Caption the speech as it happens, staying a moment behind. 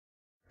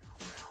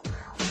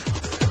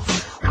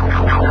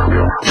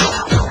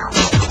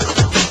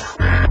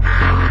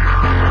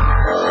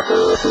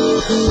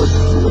Hey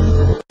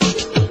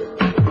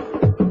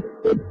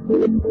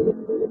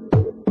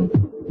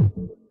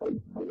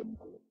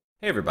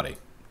everybody,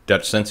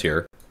 dutchsinse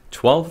here,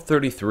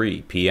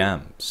 12:33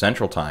 p.m.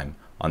 Central Time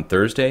on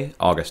Thursday,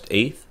 August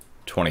 8th,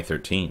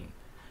 2013.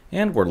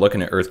 And we're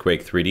looking at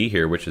Earthquake 3D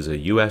here, which is a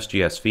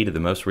USGS feed of the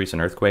most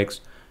recent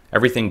earthquakes,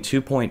 everything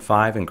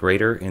 2.5 and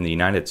greater in the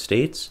United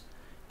States,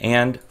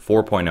 and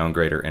 4.0 and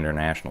greater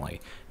internationally.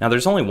 Now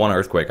there's only one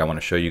earthquake I want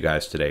to show you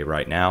guys today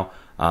right now.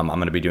 I'm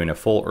going to be doing a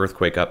full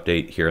earthquake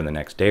update here in the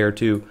next day or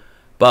two,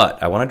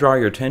 but I want to draw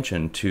your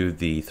attention to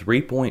the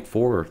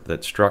 3.4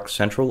 that struck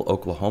central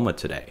Oklahoma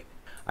today.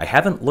 I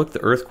haven't looked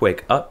the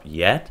earthquake up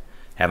yet,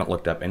 haven't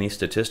looked up any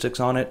statistics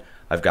on it.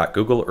 I've got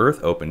Google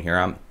Earth open here.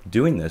 I'm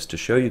doing this to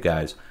show you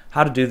guys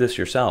how to do this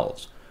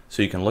yourselves,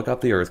 so you can look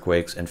up the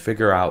earthquakes and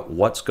figure out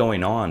what's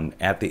going on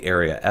at the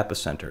area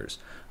epicenters.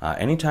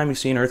 Anytime you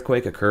see an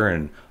earthquake occur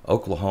in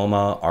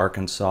Oklahoma,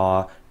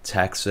 Arkansas,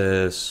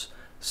 Texas,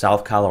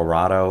 South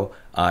Colorado,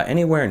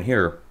 anywhere in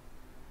here,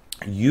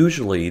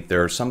 usually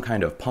there's some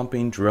kind of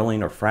pumping,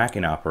 drilling, or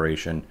fracking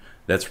operation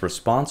that's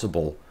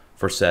responsible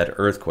for said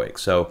earthquake.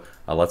 So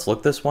let's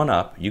look this one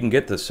up. You can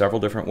get this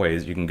several different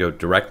ways. You can go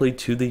directly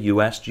to the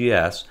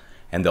USGS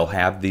and they'll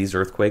have these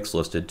earthquakes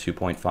listed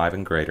 2.5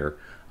 and greater,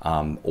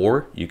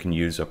 or you can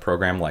use a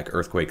program like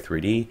Earthquake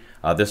 3D.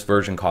 This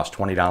version costs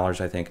 $20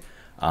 I think,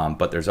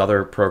 but there's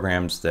other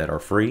programs that are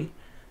free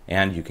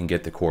and you can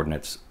get the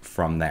coordinates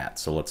from that.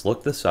 So let's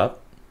look this up.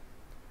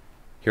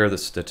 Here are the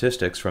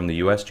statistics from the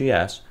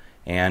USGS,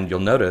 and you'll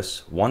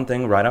notice one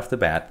thing right off the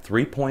bat: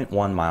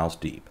 3.1 miles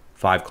deep,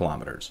 5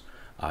 kilometers.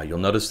 You'll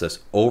notice this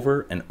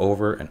over and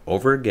over and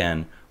over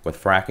again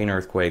with fracking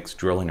earthquakes,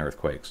 drilling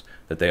earthquakes,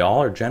 that they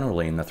all are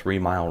generally in the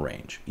 3-mile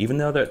range. Even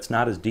though that's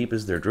not as deep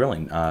as their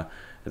drilling,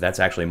 that's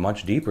actually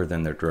much deeper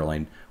than their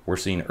drilling. We're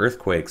seeing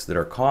earthquakes that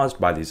are caused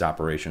by these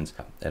operations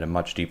at a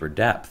much deeper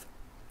depth.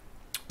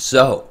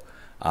 So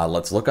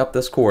let's look up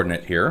this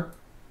coordinate here.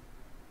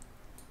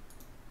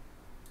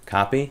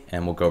 Copy,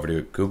 and we'll go over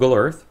to Google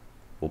Earth.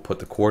 We'll put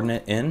the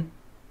coordinate in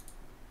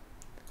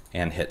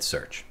and hit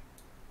search.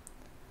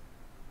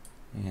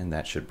 And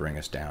that should bring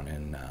us down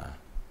in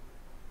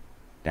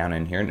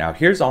here. Now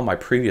here's all my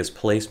previous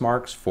place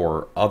marks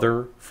for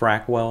other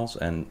frac wells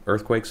and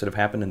earthquakes that have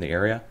happened in the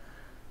area.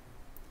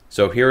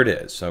 So here it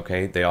is,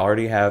 okay? They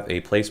already have a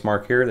place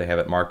mark here. They have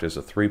it marked as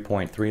a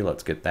 3.3.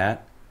 Let's get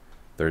that.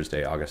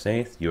 Thursday, August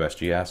 8th,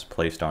 USGS,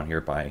 placed on here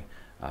by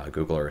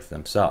Google Earth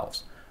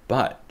themselves.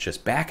 But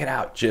just back it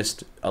out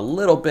just a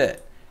little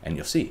bit and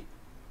you'll see.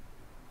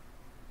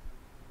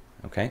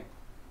 Okay?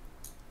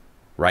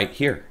 Right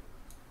here.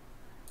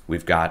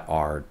 We've got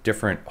our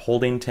different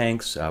holding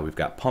tanks, we've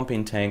got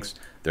pumping tanks.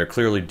 They're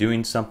clearly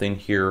doing something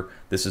here.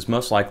 This is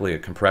most likely a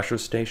compressor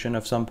station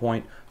of some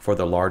point for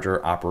the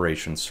larger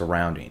operations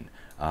surrounding.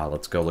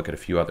 Let's go look at a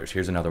few others.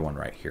 Here's another one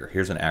right here.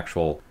 Here's an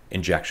actual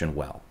injection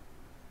well.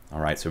 All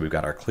right, so we've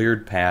got our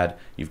cleared pad,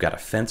 you've got a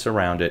fence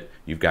around it,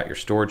 you've got your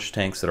storage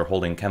tanks that are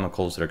holding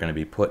chemicals that are going to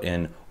be put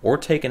in or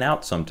taken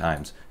out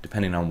sometimes,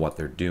 depending on what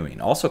they're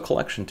doing. Also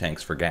collection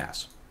tanks for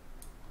gas.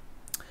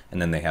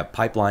 And then they have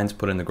pipelines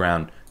put in the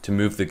ground to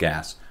move the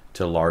gas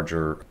to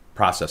larger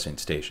processing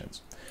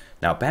stations.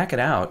 Now back it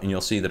out and you'll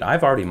see that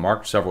I've already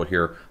marked several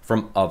here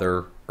from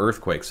other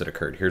earthquakes that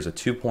occurred. Here's a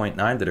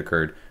 2.9 that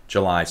occurred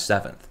July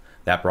 7th.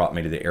 That brought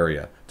me to the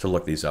area to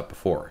look these up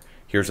before.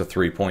 Here's a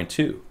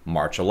 3.2,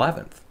 March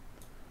 11th.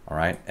 All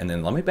right, and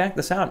then let me back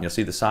this out and you'll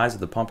see the size of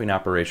the pumping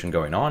operation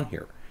going on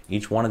here.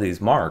 Each one of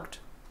these marked.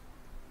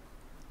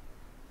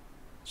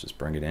 Let's just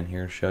bring it in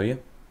here to show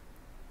you.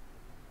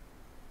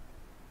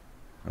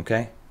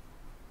 Okay.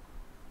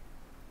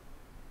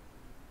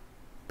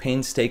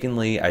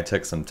 Painstakingly, I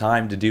took some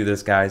time to do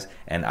this, guys,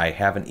 and I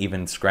haven't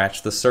even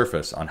scratched the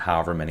surface on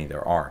however many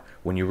there are.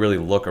 When you really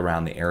look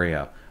around the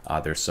area,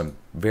 there's some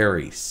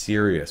very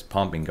serious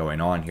pumping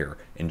going on here,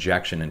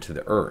 injection into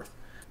the earth.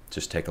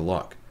 Just take a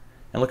look.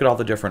 And look at all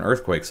the different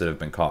earthquakes that have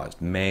been caused.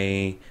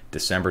 May,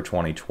 December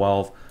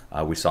 2012,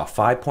 we saw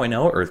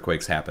 5.0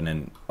 earthquakes happen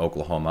in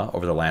Oklahoma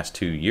over the last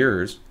 2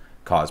 years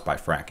caused by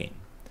fracking.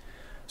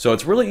 So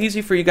it's really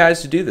easy for you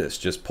guys to do this.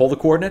 Just pull the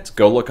coordinates,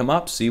 go look them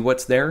up, see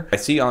what's there. I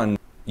see on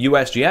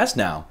USGS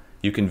now,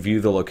 you can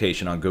view the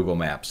location on Google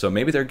Maps. So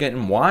maybe they're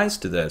getting wise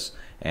to this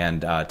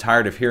and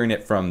tired of hearing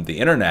it from the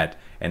internet,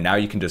 and now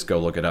you can just go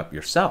look it up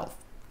yourself.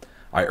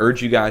 I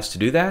urge you guys to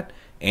do that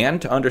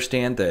and to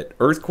understand that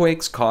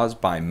earthquakes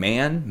caused by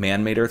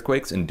man-made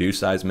earthquakes,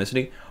 induced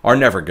seismicity, are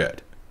never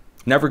good.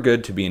 Never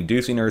good to be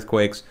inducing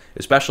earthquakes,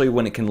 especially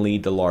when it can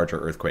lead to larger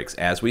earthquakes,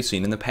 as we've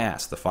seen in the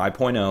past. The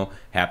 5.0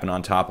 happened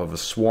on top of a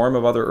swarm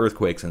of other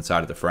earthquakes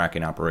inside of the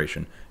fracking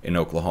operation in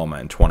Oklahoma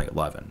in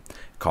 2011. It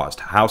caused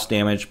house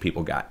damage,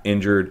 people got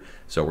injured,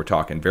 so we're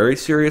talking very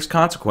serious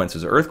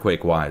consequences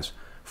earthquake-wise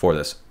for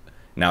this.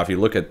 Now, if you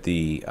look at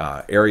the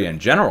area in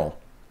general,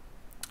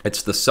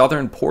 it's the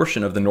southern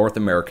portion of the North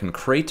American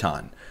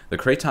craton. The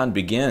craton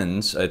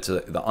begins, it's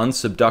the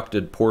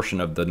unsubducted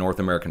portion of the North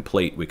American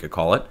plate, we could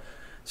call it,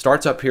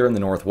 Starts up here in the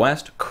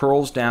northwest,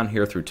 curls down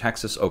here through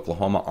Texas,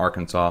 Oklahoma,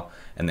 Arkansas,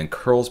 and then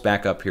curls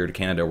back up here to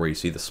Canada where you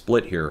see the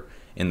split here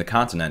in the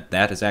continent.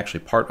 That is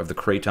actually part of the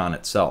craton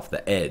itself,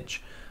 the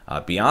edge.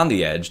 Beyond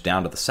the edge,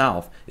 down to the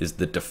south, is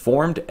the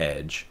deformed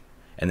edge,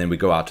 and then we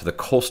go out to the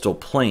coastal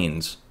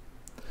plains.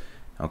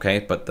 Okay,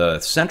 but the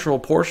central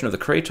portion of the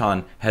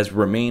craton has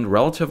remained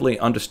relatively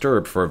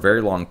undisturbed for a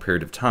very long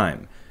period of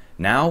time.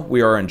 Now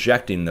we are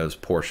injecting those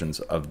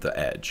portions of the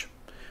edge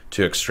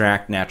to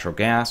extract natural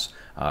gas,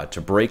 to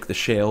break the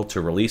shale,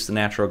 to release the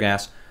natural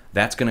gas.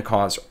 That's going to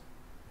cause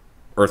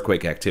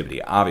earthquake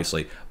activity,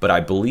 obviously, but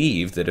I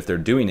believe that if they're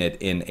doing it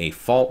in a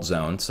fault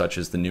zone, such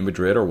as the New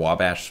Madrid or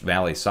Wabash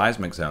Valley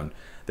seismic zone,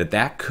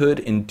 that could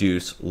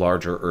induce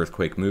larger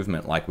earthquake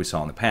movement like we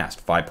saw in the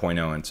past.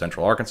 5.0 in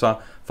central Arkansas,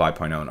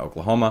 5.0 in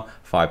Oklahoma,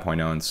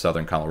 5.0 in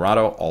southern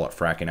Colorado, all at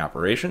fracking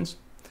operations.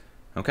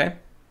 Okay?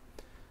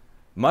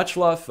 Much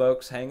love,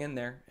 folks. Hang in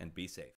there and be safe.